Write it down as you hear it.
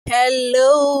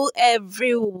Hello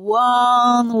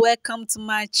everyone, welcome to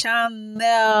my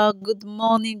channel. Good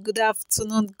morning, good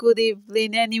afternoon, good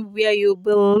evening, anywhere you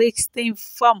be listening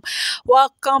from.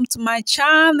 Welcome to my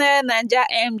channel, Naija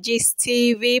MG's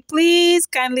TV. Please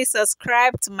kindly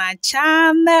subscribe to my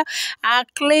channel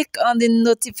and click on the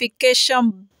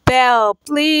notification bell.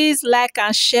 Please like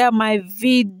and share my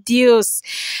videos.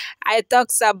 I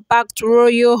talks about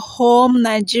royal home,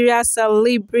 Nigeria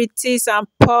celebrities and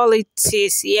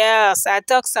politics. Yes, I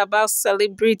talks about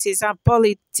celebrities and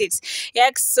politics.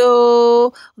 Yes,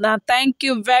 so now thank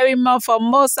you very much for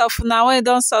most of now when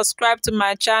don't subscribe to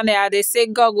my channel. They say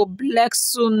God will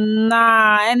bless you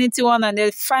now. Anything one and they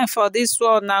find for this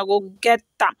one now go get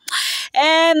them.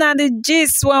 And the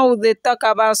gist one they talk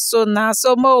about so now.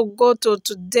 So more go to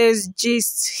today's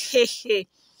gist.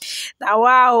 Now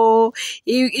wow,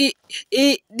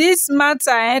 this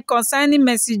matter concerning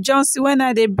Mercy Johnson when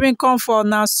I dey bring come for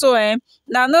now so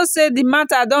now no say the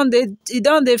matter don't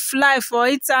they fly for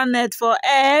internet for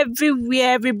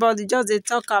everywhere. Everybody just they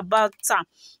talk about am.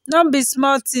 No be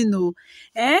small thing o,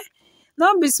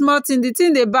 no be small thing. The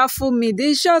thing they baffle me,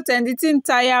 the short and the thing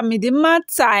tire me. The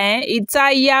matter it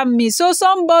tire me. So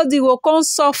somebody will come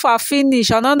suffer finish,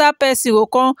 another person will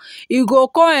come, you go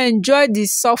come enjoy the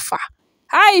suffer.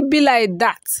 How e be like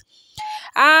that?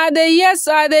 I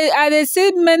dey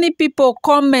see many people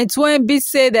comment when be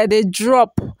say that they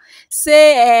drop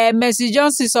say Mercy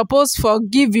Johnson suppose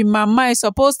forgive him mama, he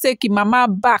suppose take him mama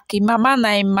back, him mama na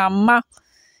him mama,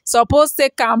 suppose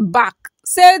take am back.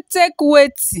 Say take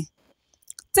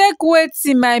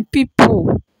wetin my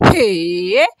people.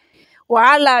 Hey,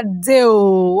 wahala dey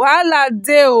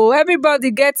o,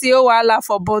 everybody get your wahala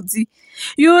for body.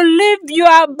 You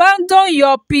abandon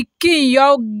your pikin,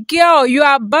 your girl, you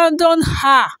abandon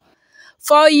her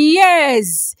for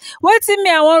years. Wetin me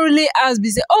I wan really ask be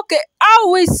say, okay, how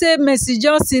we say Mercy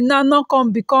Johnson now no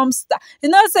come become star? You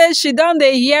know say she don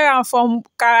dey hear am from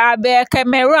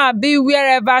Cameroon abi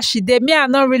wherever she dey. Me I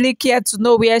no really care to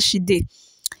know where she dey.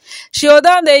 She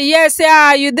don dey hear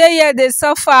say you dey here dey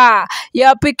suffer,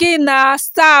 your pikin na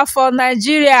star for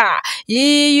Nigeria,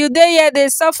 you dey here dey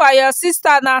suffer, your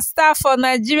sister na star for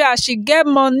Nigeria, she get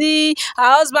money,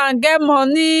 her husband get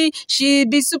money, she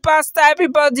be superstar,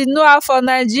 everybody know her for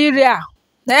Nigeria.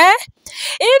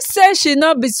 If say she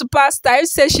no be superstar, if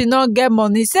say she no get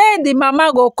money, say the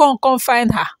mama go come find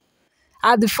her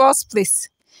at the first place.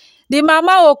 The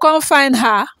mama go come find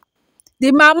her.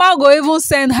 The mama go even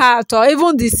send her to, or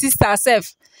even the sister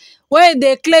sef, when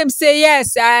they claim say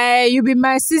yes, you be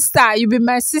my sister, you be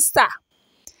my sister.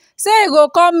 Say you go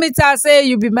come meet her say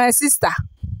you be my sister.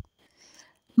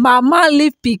 Mama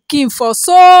leave pikin for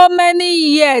so many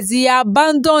years, he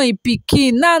abandon him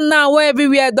pikin. Now when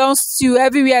everywhere don stew,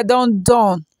 everywhere don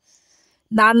done.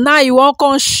 Now you wan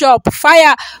come shop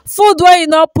fire food wey you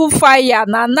no put fire.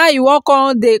 Now you wan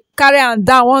come dey carry am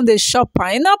down, wan dey shop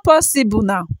am. E no possible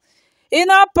now. E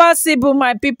not possible,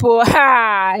 my people.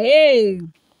 Hey,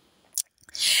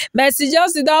 Mercy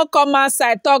Johnson don come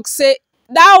outside talk say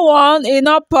that one e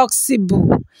not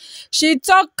possible. She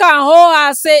talk am hold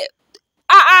her say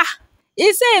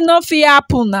e say e no fit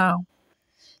happen now.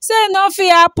 Say e no fit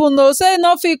happen o. Say e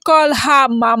no fit call her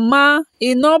mama.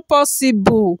 E not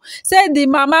possible. Say the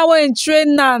mama wey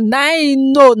train am na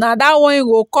im know na that one e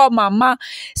go call mama.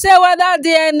 Say whether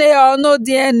DNA or no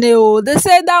DNA o, they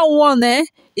say that one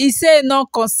he say no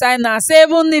concern am. Say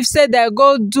even if say they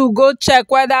go check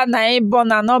whether na him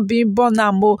born am not be born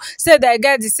am o, say they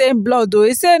get the same blood o.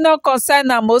 He say no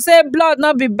concern am o. Say blood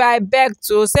not be by birth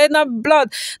o. Say no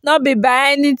blood not be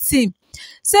by anything.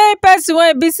 Say person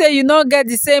wey be say you no get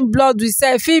the same blood with,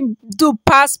 say fit do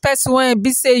pass person wey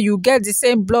be say you get the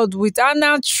same blood with. And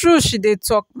na true she dey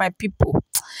talk, my people.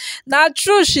 Na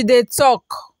true she dey talk.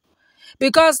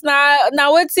 Because now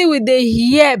wetin we dey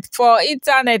hear for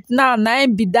internet now na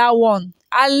im be that one.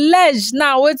 Allege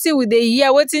now wetin we dey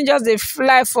hear, wetin just dey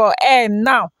fly for air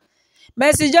now.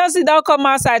 Mercy Johnson don come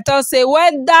outside talk say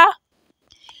whether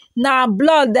na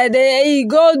blood that he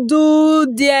go do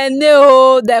DNA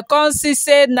o, they come see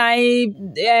say na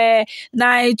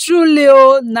truly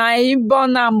o, na him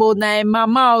born am o, na him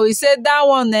mama o. He say that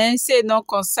one say no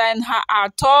concern her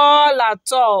at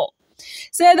all.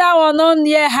 Say that one no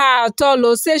near her at all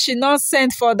o. Say she not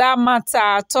sent for that matter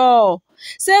at all.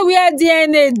 Say where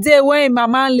DNA dey when im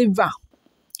mama leave am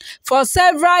for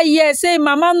several years. Say im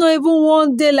mama no even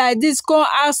one day like this come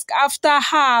ask after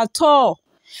her at all.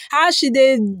 How she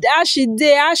even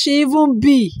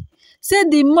be. Say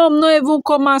the mom no even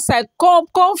come outside come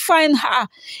find her.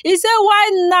 He say why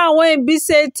now when be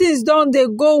say things don dey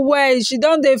go well, she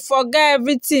don dey forget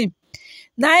everything.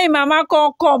 Now im mama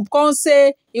come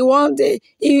say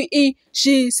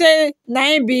she say na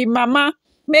him be mama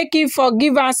make him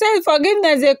forgive am. Say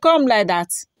forgiveness dey come like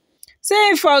that. Say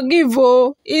him forgive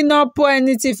he no put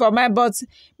anything for mind, but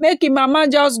make him mama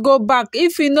just go back.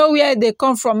 If he know where they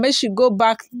come from, make she go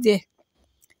back there.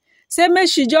 Say make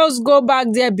she just go back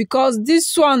there, because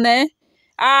this one say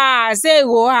e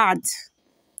go hard.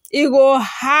 E go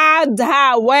hard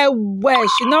her well.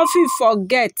 She no fit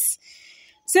forget.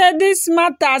 Say this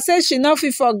matter, say she no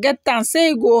fit forget am.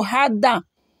 Say e go hard am.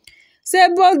 Say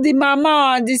both the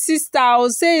mama and the sister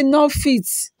say e no fit.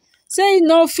 Say e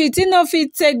no fit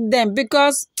take them,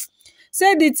 because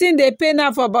say the thing dey pain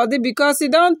her for body, because e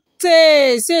don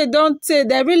tey. Say e don tey.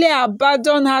 They really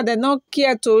abandon her. They no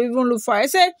care to even look for her.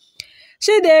 Say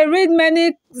she dey read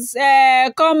many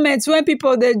comments when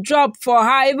people dey drop for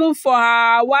her, even for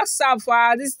her WhatsApp, for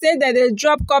her this day that they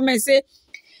drop comments say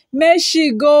make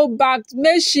she go back,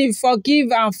 make she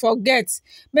forgive and forget,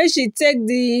 make she take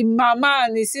the mama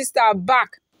and the sister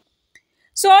back.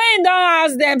 So he don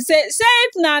ask them, say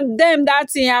if na them that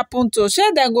thing happen to,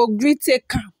 say dem go gree take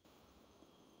am.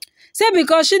 Say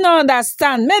because she no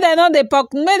understand, make dem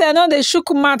no dey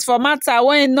chook mouth for matter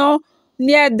when e no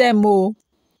near them.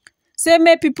 Say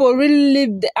make people really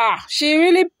leave she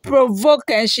really provoke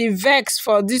and she vex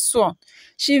for this one.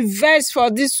 She vex for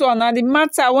this one, and the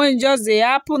matter when just dey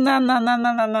happen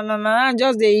na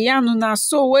just dey yarn una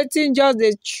so wetin just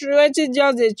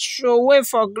dey throw away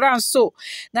for ground. So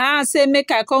na I say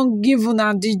make I come give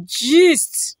una the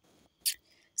gist.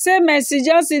 Say Mercy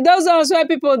Johnson, those ones where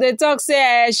people dey talk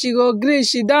say she go gree,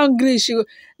 she don gree, she go,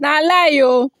 na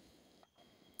lie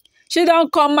she don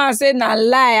come out say na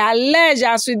lie. Allege,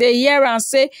 as we dey hear am,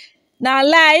 say na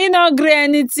lie. He no gree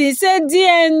anything. Say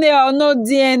DNA or no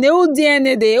DNA, who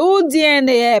DNA dey? Who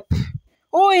DNA help?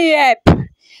 Who he help?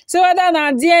 Say whether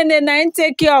na DNA na him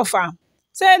take care of am.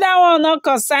 Say that one no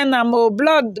concern am.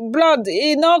 Blood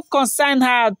e no concern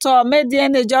her at all. Make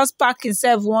DNA just pack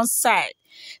himself one side.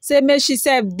 Say make she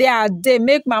sef dey her day,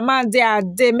 make mama dey her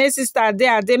day, make sister dey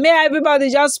her day, make everybody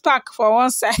just pack for one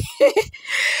side.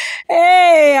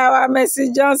 Hey, our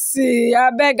Mercy Johnson,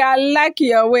 abeg, I like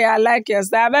your way, I like your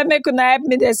style. Abeg, make una help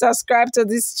me dey subscribe to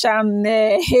this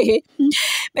channel.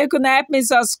 Make una help me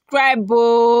subscribe.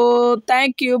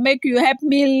 Thank you. Make you help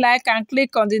me like and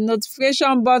click on the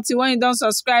notification button when you don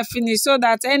subscribe finish, so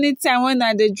that anytime when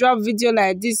I dey drop video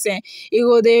like this, e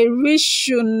go dey reach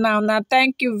you now.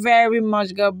 Thank you very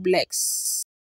much. God bless.